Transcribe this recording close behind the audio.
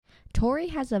Tori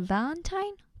has a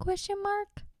Valentine? Question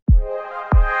mark.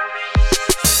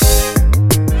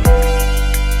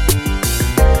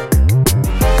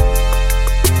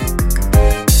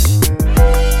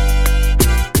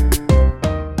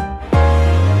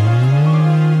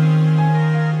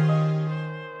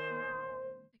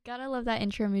 Gotta love that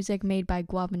intro music made by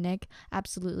Guavanik.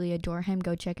 Absolutely adore him.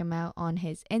 Go check him out on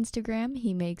his Instagram.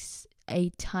 He makes a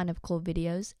ton of cool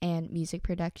videos and music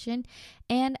production.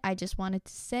 And I just wanted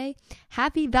to say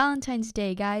happy Valentine's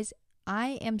Day, guys.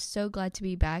 I am so glad to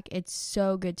be back. It's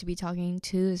so good to be talking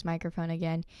to this microphone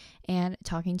again and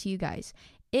talking to you guys.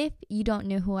 If you don't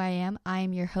know who I am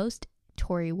your host,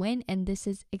 Tori Wynn, and this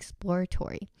is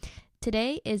Exploratory.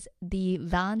 Today is the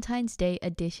Valentine's Day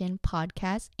edition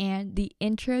podcast and the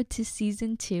intro to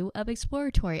season 2 of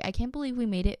Exploratory. I can't believe we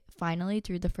made it finally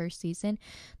through the first season.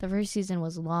 The first season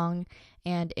was long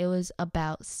and it was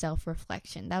about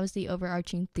self-reflection. That was the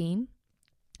overarching theme.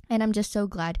 And I'm just so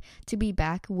glad to be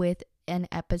back with an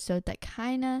episode that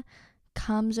kind of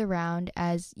comes around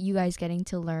as you guys getting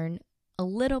to learn a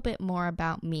little bit more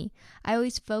about me. I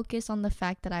always focus on the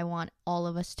fact that I want all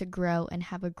of us to grow and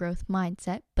have a growth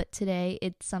mindset, but today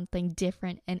it's something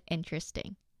different and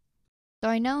interesting. So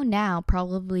I know now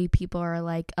probably people are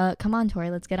like, come on,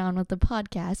 Tori, let's get on with the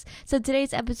podcast. So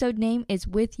today's episode name is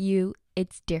With You,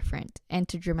 It's Different. And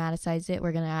to dramatize it,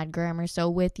 we're going to add grammar. So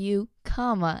with you,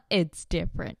 comma, it's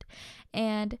different.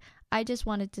 And I just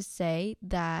wanted to say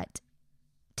that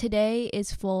today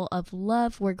is full of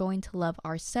love. We're going to love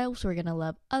ourselves. We're going to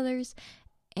love others.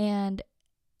 And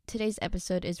today's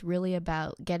episode is really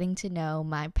about getting to know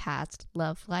my past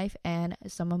love life and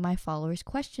some of my followers'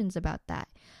 questions about that.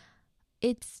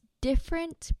 It's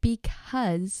different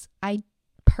because I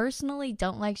personally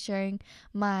don't like sharing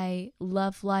my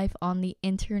love life on the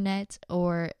internet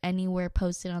or anywhere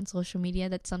posted on social media.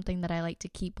 That's something that I like to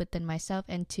keep within myself,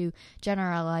 and to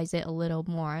generalize it a little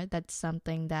more, that's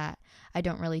something that I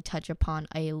don't really touch upon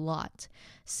a lot.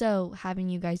 So having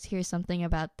you guys hear something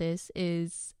about this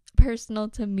is personal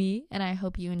to me, and I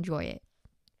hope you enjoy it.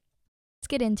 Let's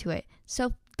get into it.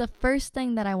 So the first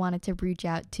thing that I wanted to reach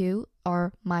out to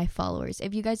are my followers.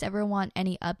 If you guys ever want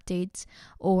any updates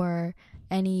or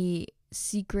any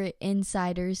secret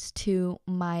insiders to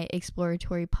my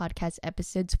exploratory podcast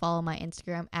episodes, follow my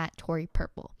Instagram at Tori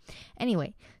Purple.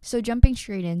 Anyway, so jumping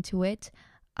straight into it,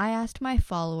 I asked my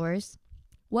followers,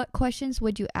 what questions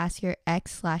would you ask your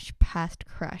ex/past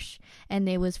crush? And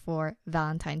it was for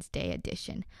Valentine's Day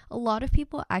edition. A lot of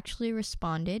people actually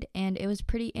responded, and it was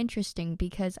pretty interesting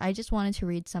because I just wanted to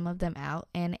read some of them out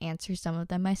and answer some of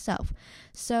them myself.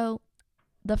 So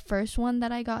the first one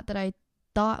that I got that I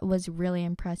thought was really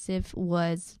impressive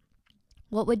was,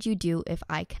 what would you do if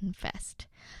I confessed?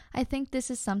 I think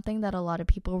this is something that a lot of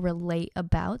people relate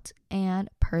about, and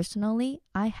personally,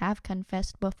 I have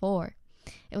confessed before.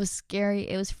 It was scary,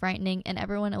 it was frightening, and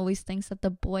everyone always thinks that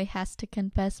the boy has to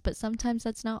confess, but sometimes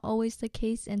that's not always the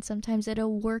case, and sometimes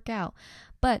it'll work out.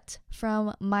 But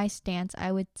from my stance,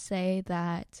 I would say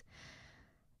that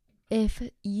if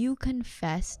you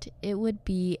confessed, it would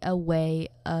be a way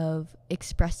of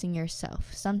expressing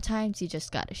yourself. Sometimes you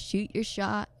just gotta shoot your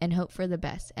shot and hope for the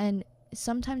best. And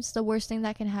sometimes the worst thing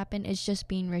that can happen is just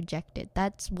being rejected.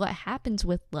 That's what happens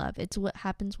with love. It's what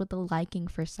happens with a liking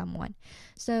for someone.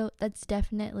 So that's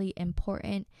definitely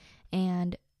important.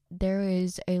 And there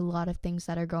is a lot of things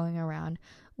that are going around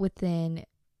within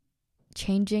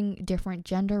changing different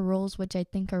gender roles, which I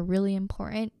think are really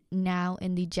important now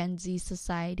in the Gen Z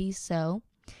society. So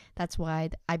that's why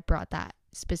I brought that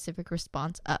specific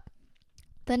response up.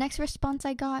 The next response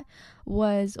I got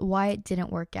was why it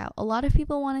didn't work out. A lot of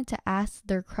people wanted to ask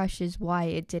their crushes why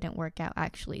it didn't work out,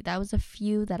 actually. That was a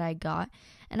few that I got.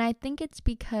 And I think it's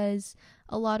because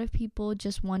a lot of people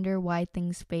just wonder why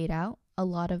things fade out. A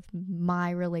lot of my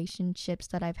relationships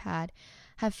that I've had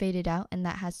have faded out, and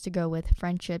that has to go with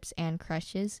friendships and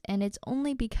crushes. And it's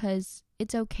only because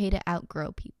it's okay to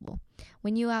outgrow people.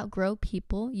 When you outgrow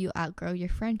people, you outgrow your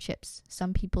friendships.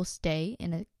 Some people stay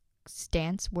in a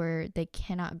stance where they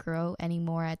cannot grow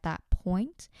anymore at that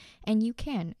point, and you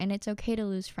can, and it's okay to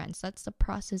lose friends. That's the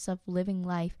process of living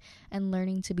life and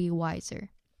learning to be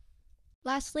wiser.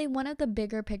 Lastly, one of the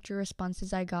bigger picture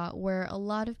responses I got were a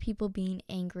lot of people being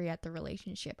angry at the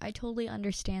relationship. I totally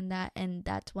understand that, and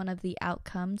that's one of the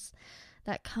outcomes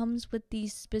that comes with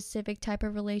these specific type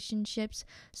of relationships.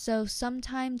 So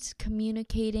sometimes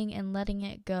communicating and letting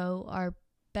it go are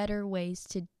better ways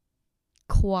to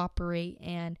cooperate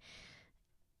and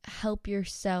help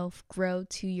yourself grow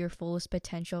to your fullest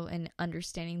potential and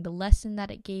understanding the lesson that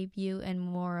it gave you, and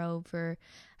moreover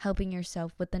helping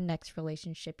yourself with the next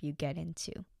relationship you get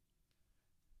into.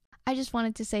 I just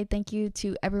wanted to say thank you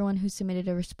to everyone who submitted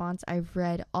a response. I've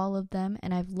read all of them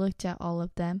and I've looked at all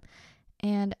of them.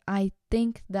 And I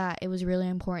think that it was really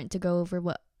important to go over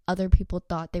what other people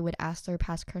thought they would ask their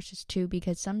past crushes too,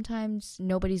 because sometimes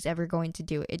nobody's ever going to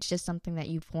do it. It's just something that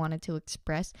you've wanted to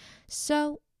express.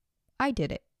 So I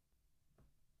did it.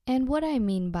 And what I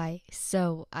mean by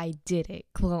 "so I did it,"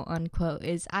 quote unquote,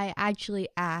 is I actually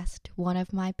asked one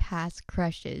of my past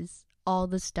crushes all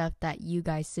the stuff that you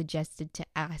guys suggested to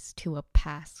ask to a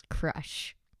past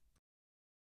crush.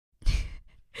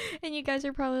 And you guys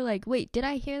are probably like, wait, did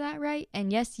I hear that right?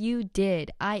 And yes, you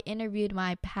did. I interviewed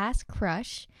my past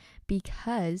crush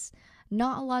because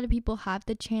not a lot of people have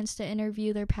the chance to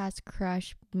interview their past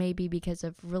crush, maybe because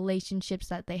of relationships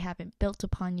that they haven't built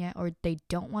upon yet or they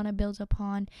don't want to build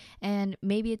upon. And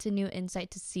maybe it's a new insight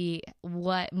to see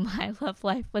what my love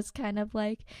life was kind of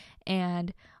like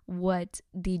and what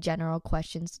the general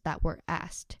questions that were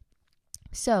asked.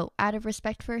 So, out of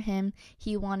respect for him,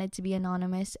 he wanted to be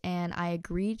anonymous, and I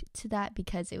agreed to that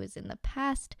because it was in the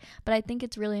past. But I think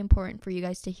it's really important for you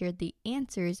guys to hear the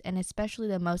answers, and especially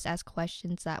the most asked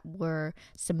questions that were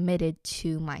submitted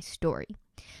to my story.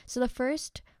 So, the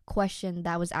first question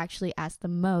that was actually asked the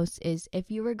most is,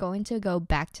 if you were going to go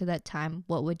back to that time,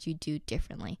 what would you do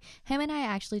differently? Him and I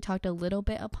actually talked a little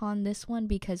bit upon this one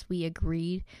because we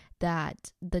agreed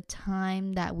that the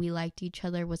time that we liked each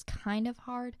other was kind of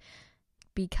hard,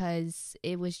 because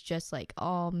it was just like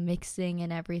all mixing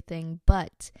and everything.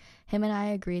 But him and I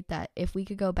agreed that if we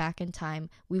could go back in time,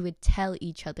 we would tell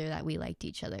each other that we liked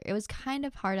each other. It was kind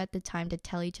of hard at the time to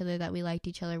tell each other that we liked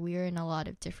each other. We were in a lot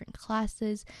of different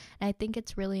classes, and I think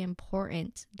it's really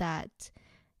important that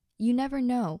you never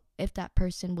know if that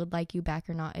person would like you back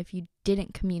or not if you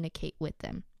didn't communicate with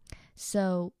them.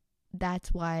 So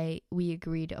that's why we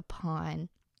agreed upon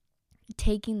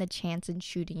taking the chance and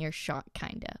shooting your shot,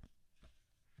 kinda.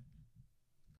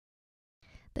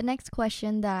 The next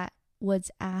question that was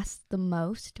asked the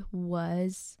most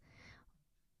was,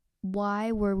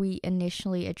 why were we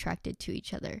initially attracted to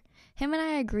each other? Him and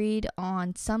I agreed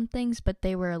on some things, but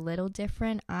they were a little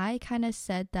different. I kind of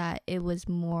said that it was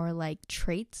more like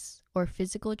traits or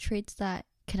physical traits that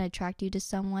can attract you to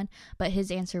someone, but his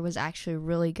answer was actually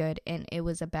really good, and it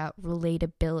was about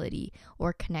relatability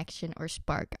or connection or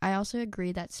spark. I also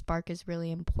agree that spark is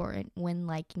really important when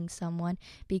liking someone,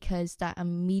 because that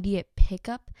immediate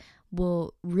pickup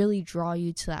will really draw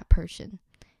you to that person.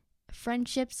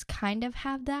 Friendships kind of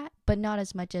have that, but not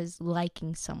as much as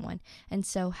liking someone, and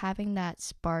so having that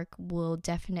spark will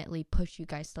definitely push you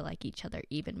guys to like each other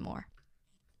even more.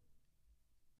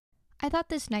 I thought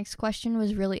this next question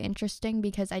was really interesting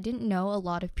because I didn't know a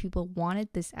lot of people wanted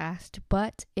this asked,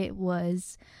 but it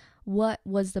was, what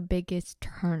was the biggest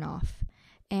turnoff?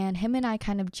 And him and I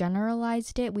kind of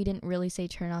generalized it. We didn't really say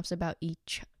turnoffs about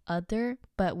each other,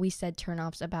 but we said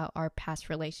turnoffs about our past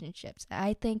relationships.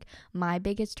 I think my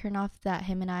biggest turnoff that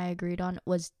him and I agreed on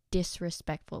was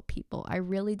disrespectful people. I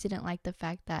really didn't like the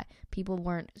fact that people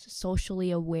weren't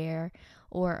socially aware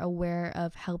or aware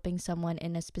of helping someone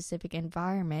in a specific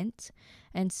environment.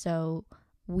 And so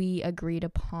we agreed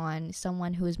upon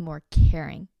someone who is more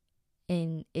caring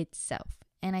in itself.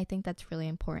 And I think that's really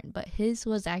important. But his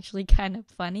was actually kind of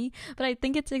funny. But I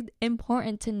think it's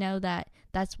important to know that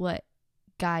that's what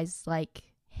guys like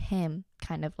him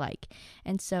kind of like.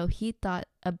 And so he thought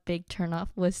a big turnoff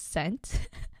was scent.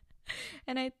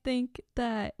 And I think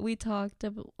that we talked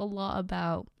a lot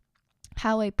about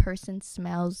how a person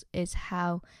smells is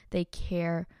how they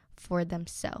care for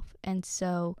themselves. And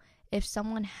so if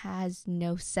someone has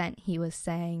no scent, he was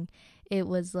saying, it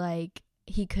was like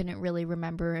he couldn't really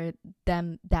remember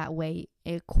them that way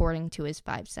according to his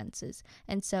five senses.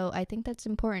 And so I think that's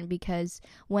important, because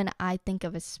when I think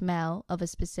of a smell of a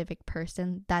specific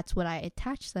person, that's what I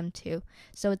attach them to.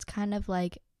 So it's kind of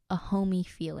like a homey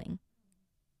feeling.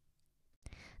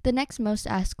 The next most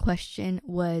asked question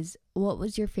was, what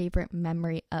was your favorite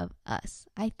memory of us?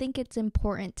 I think it's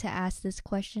important to ask this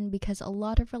question because a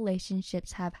lot of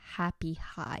relationships have happy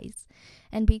highs.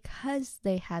 And because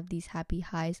they have these happy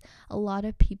highs, a lot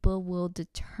of people will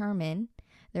determine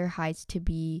their highs to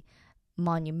be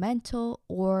monumental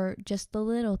or just the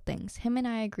little things. Him and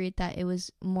I agreed that it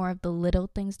was more of the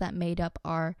little things that made up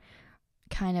our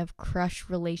kind of crush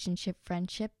relationship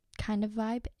friendship kind of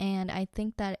vibe. And I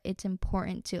think that it's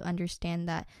important to understand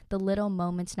that the little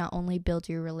moments not only build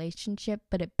your relationship,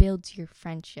 but it builds your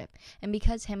friendship. And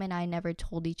because him and I never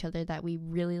told each other that we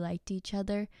really liked each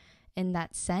other in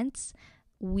that sense,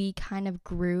 we kind of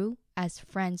grew as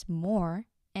friends more,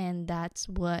 and that's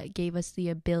what gave us the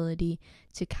ability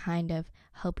to kind of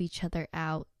help each other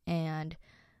out and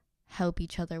help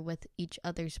each other with each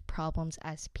other's problems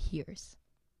as peers.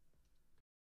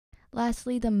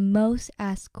 Lastly, the most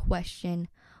asked question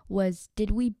was,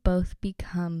 did we both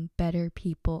become better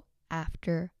people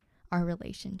after our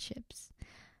relationships?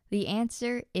 The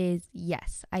answer is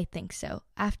yes, I think so.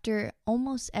 After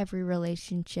almost every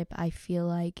relationship, I feel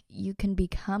like you can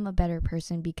become a better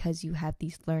person because you have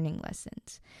these learning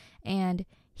lessons. And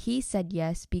he said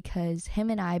yes because him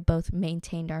and I both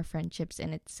maintained our friendships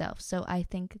in itself. So I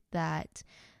think that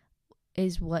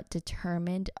is what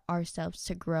determined ourselves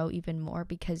to grow even more,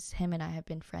 because him and I have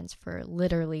been friends for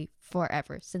literally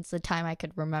forever, since the time I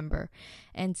could remember.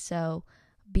 And so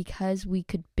because we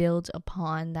could build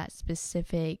upon that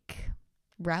specific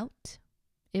route,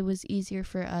 it was easier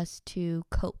for us to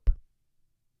cope.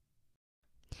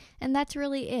 And that's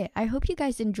really it. I hope you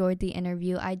guys enjoyed the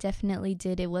interview. I definitely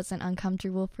did. It wasn't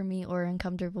uncomfortable for me or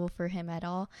uncomfortable for him at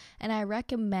all. And I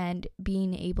recommend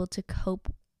being able to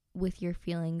cope with your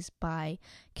feelings by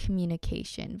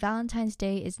communication. Valentine's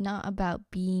Day is not about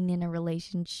being in a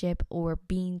relationship or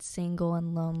being single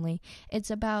and lonely. It's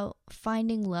about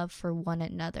finding love for one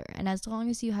another. And as long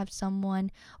as you have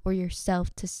someone or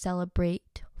yourself to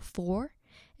celebrate for,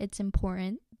 it's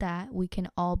important that we can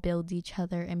all build each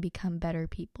other and become better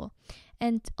people.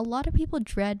 And a lot of people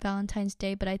dread Valentine's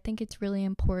Day, but I think it's really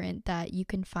important that you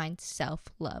can find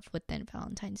self-love within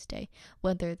Valentine's Day,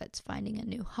 whether that's finding a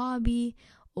new hobby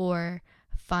or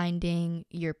finding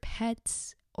your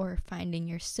pets or finding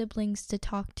your siblings to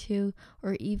talk to,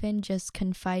 or even just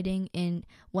confiding in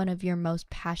one of your most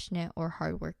passionate or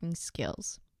hardworking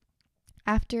skills.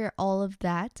 After all of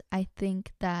that, I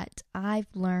think that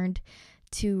I've learned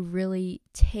to really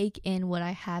take in what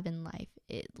I have in life.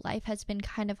 Life has been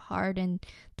kind of hard and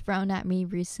thrown at me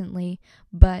recently,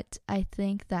 but I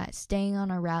think that staying on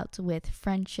a route with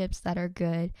friendships that are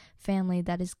good, family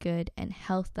that is good, and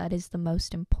health that is the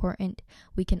most important,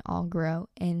 we can all grow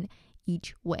in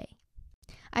each way.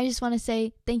 I just want to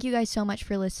say thank you guys so much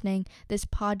for listening. This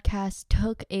podcast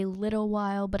took a little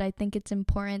while, but I think it's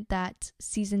important that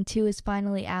season 2 is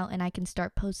finally out and I can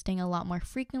start posting a lot more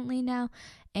frequently now.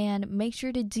 And make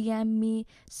sure to DM me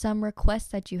some requests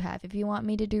that you have. If you want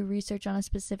me to do research on a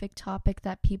specific topic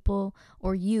that people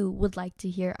or you would like to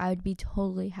hear, I would be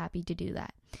totally happy to do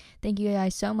that. Thank you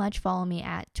guys so much. Follow me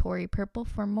at Tori Purple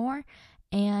for more,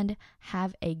 and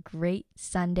have a great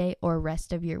Sunday or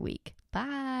rest of your week.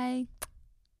 Bye.